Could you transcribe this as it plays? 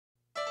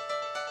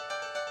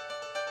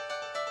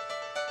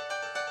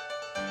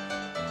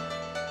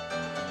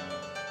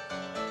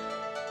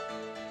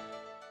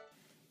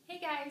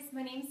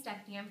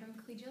Stephanie. I'm from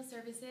Collegial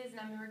Services and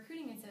I'm a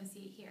recruiting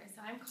associate here.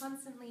 So I'm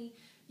constantly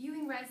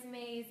viewing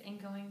resumes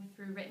and going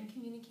through written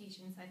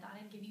communication. So I thought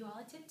I'd give you all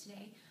a tip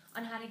today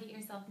on how to get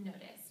yourself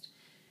noticed.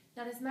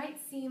 Now this might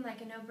seem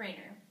like a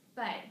no-brainer,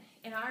 but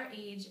in our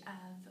age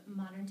of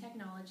modern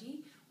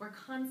technology, we're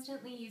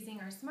constantly using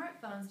our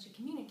smartphones to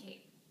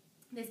communicate.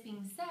 This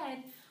being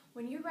said,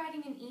 when you're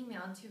writing an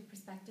email to a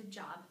prospective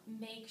job,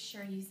 make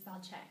sure you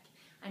spell check.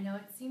 I know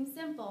it seems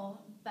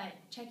simple, but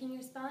checking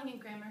your spelling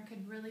and grammar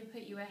could really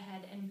put you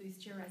ahead and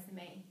boost your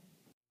resume.